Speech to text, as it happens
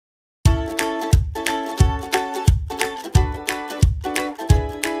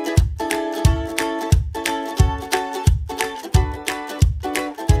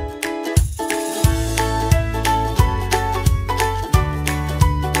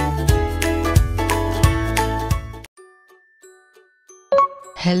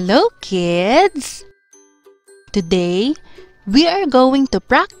Hello, kids! Today, we are going to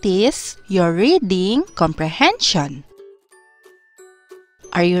practice your reading comprehension.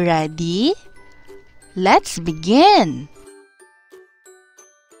 Are you ready? Let's begin!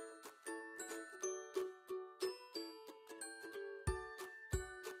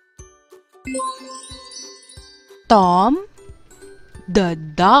 Tom the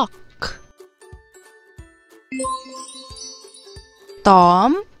duck.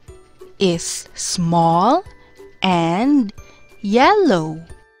 Tom is small and yellow.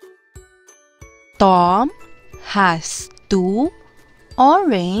 Tom has two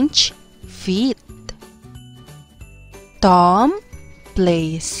orange feet. Tom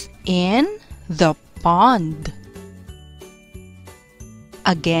plays in the pond.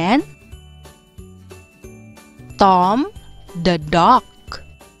 Again, Tom the duck.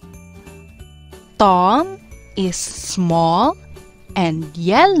 Tom is small and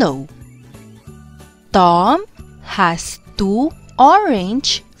yellow. Tom has two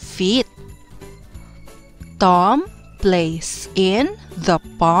orange feet. Tom plays in the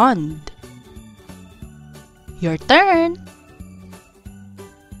pond. Your turn.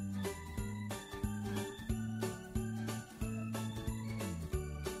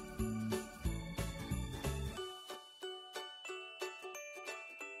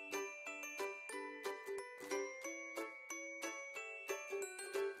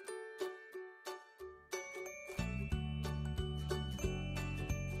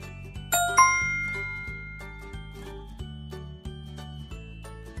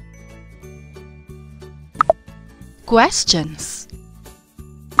 Questions.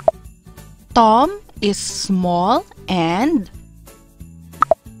 Tom is small and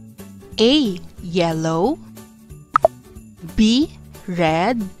A. Yellow, B.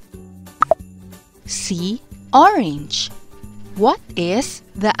 Red, C. Orange. What is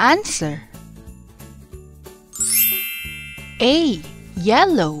the answer? A.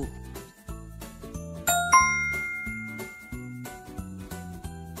 Yellow.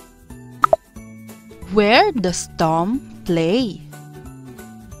 Where does Tom play?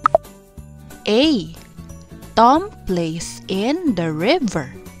 A. Tom plays in the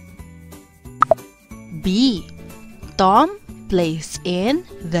river. B. Tom plays in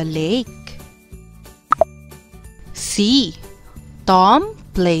the lake. C. Tom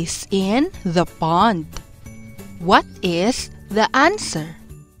plays in the pond. What is the answer?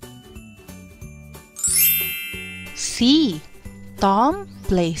 C. Tom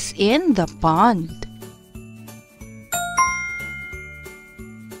plays in the pond.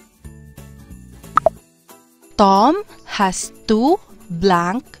 Tom has two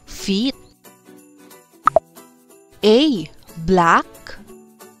blank feet. A. Black,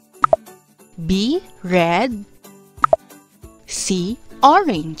 B. Red, C.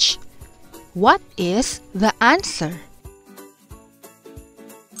 Orange. What is the answer?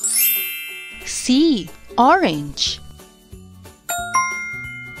 C. Orange.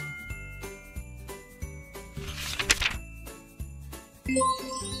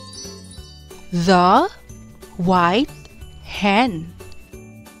 The white hen.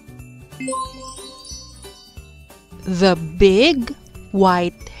 The big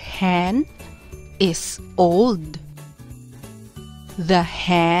white hen is old. The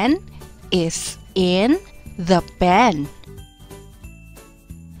hen is in the pen.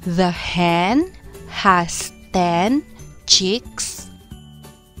 The hen has 10 chicks.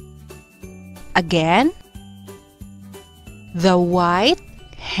 Again, the white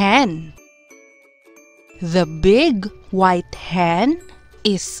hen. The big white hen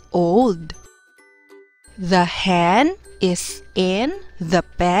is old. The hen is in the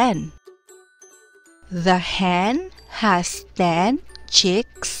pen. The hen has 10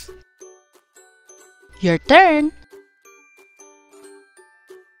 chicks. Your turn.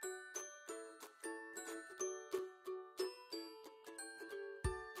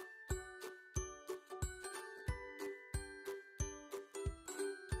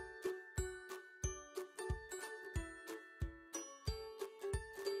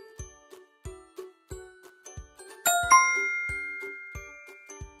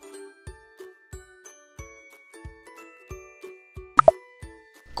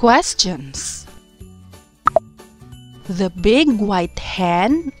 Questions. The big white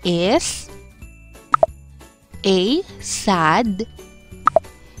hen is A. Sad,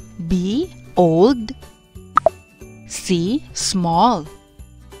 B. Old, C. Small.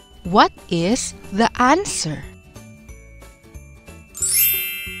 What is the answer?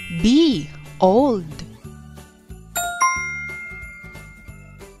 B. Old.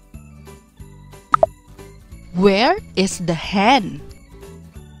 Where is the hen?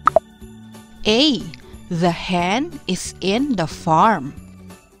 A. The hen is in the farm.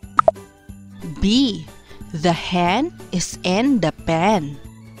 B. The hen is in the pen.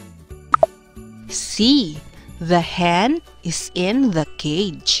 C. The hen is in the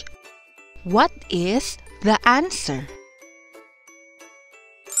cage. What is the answer?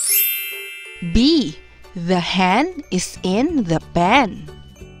 B. The hen is in the pen.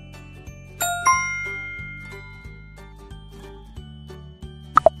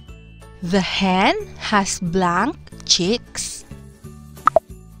 The hen has blank chicks.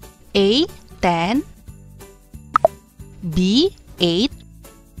 A. 10. B. 8.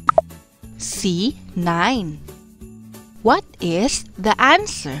 C. 9. What is the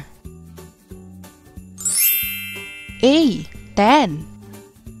answer? A. 10.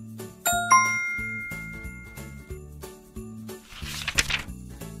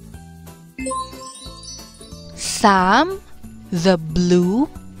 Sam the blue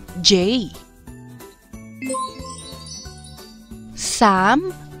jay.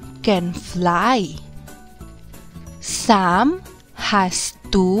 Sam can fly. Sam has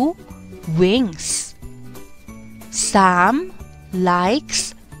 2 wings. Sam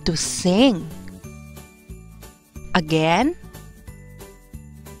likes to sing. Again,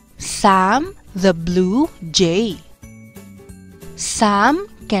 Sam the blue jay. Sam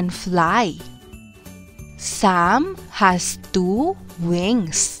can fly. Sam has 2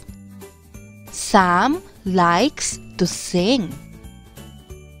 wings. Sam likes to sing.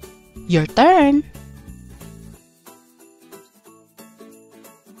 Your turn.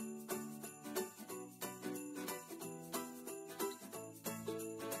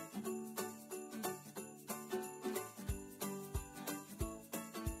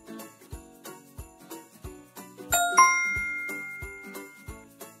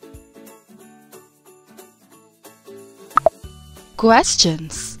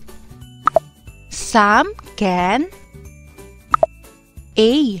 Questions. Sam can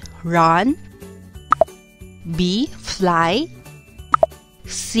A. Run, B. Fly,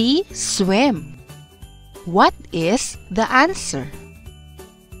 C. Swim. What is the answer?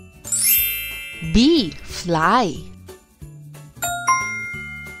 B. Fly.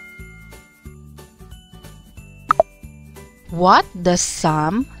 What does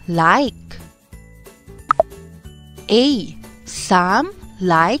Sam like? A. Sam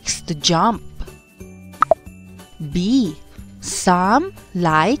likes to jump. B. Sam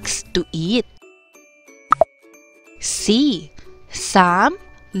likes to eat. C. Sam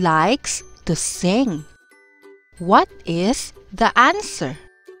likes to sing. What is the answer?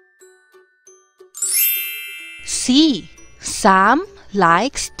 C. Sam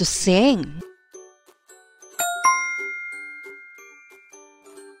likes to sing.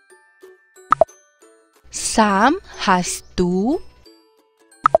 Sam has 2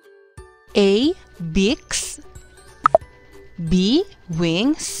 A. Beaks, B.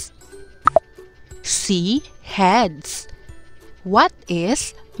 Wings, C. Heads. What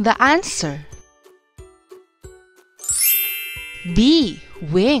is the answer? B.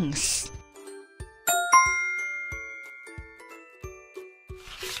 Wings.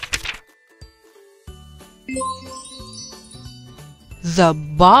 The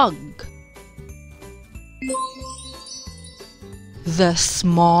bug. The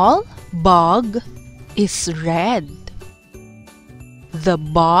small bug is red. The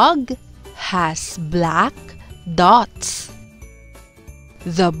bug has black dots.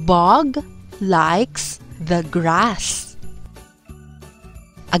 The bug likes the grass.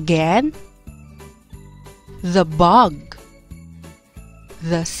 Again, the bug.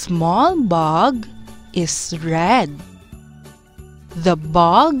 The small bug is red. The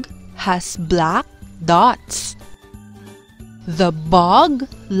bug has black dots. The bug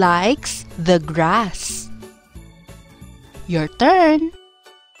likes the grass. Your turn.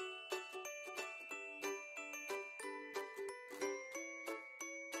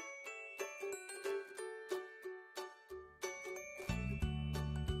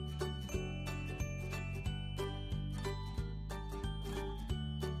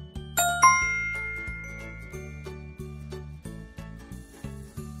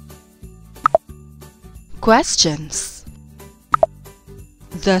 Questions.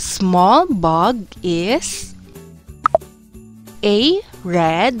 The small bug is A.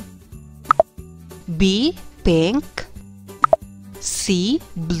 Red, B. Pink, C.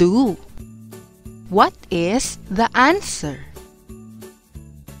 Blue. What is the answer?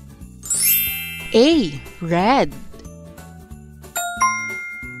 A. Red.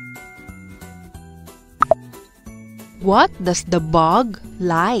 What does the bug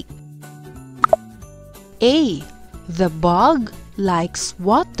like? A. The bug likes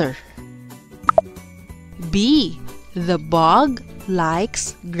water. B. The bug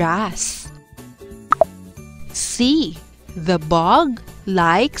likes grass. C. The bug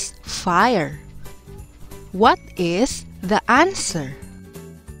likes fire. What is the answer?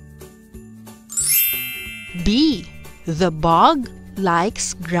 B. The bug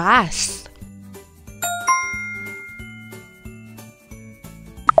likes grass.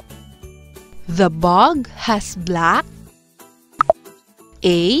 The bug has black.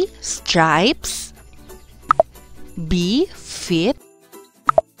 A. Stripes. B. Feet.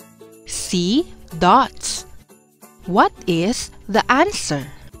 C. Dots. What is the answer?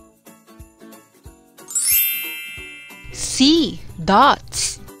 C.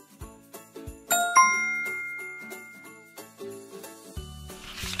 Dots.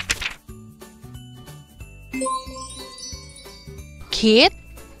 Kit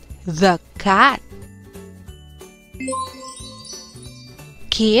the cat.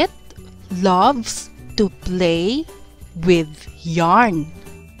 Kit loves to play with yarn.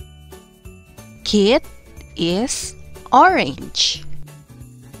 Kit is orange.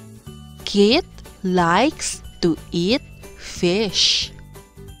 Kit likes to eat fish.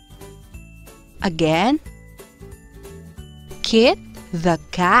 Again, Kit the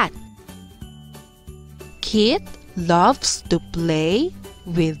cat. Kit loves to play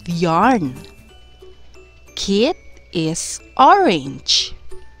with yarn. Kit is orange.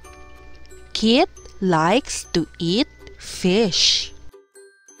 Kit likes to eat fish.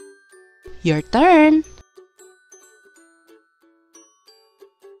 Your turn.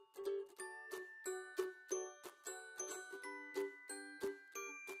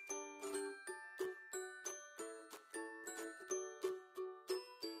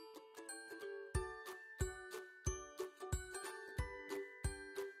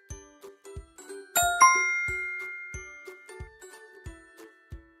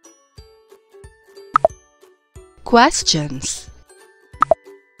 Questions.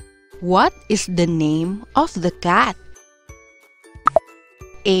 What is the name of the cat?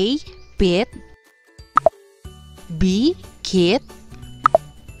 A. Pit. B. Kit.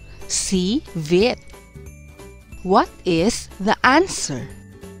 C. Vit. What is the answer?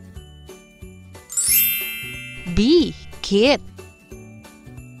 B. Kit.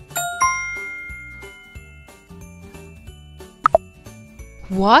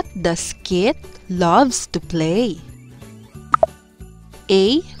 What does Kit loves to play?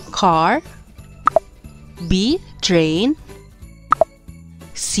 A. Car. B. Train.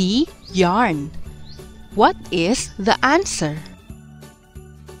 C. Yarn. What is the answer?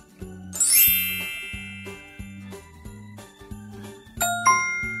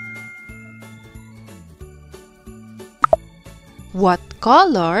 What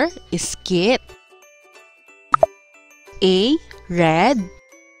color is Kit? A. Red.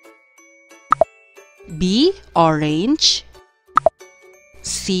 B. Orange.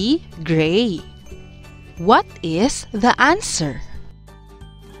 C. Gray. What is the answer?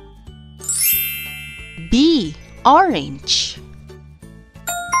 B. Orange.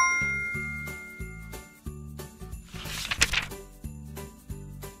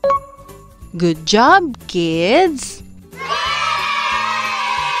 Good job, kids!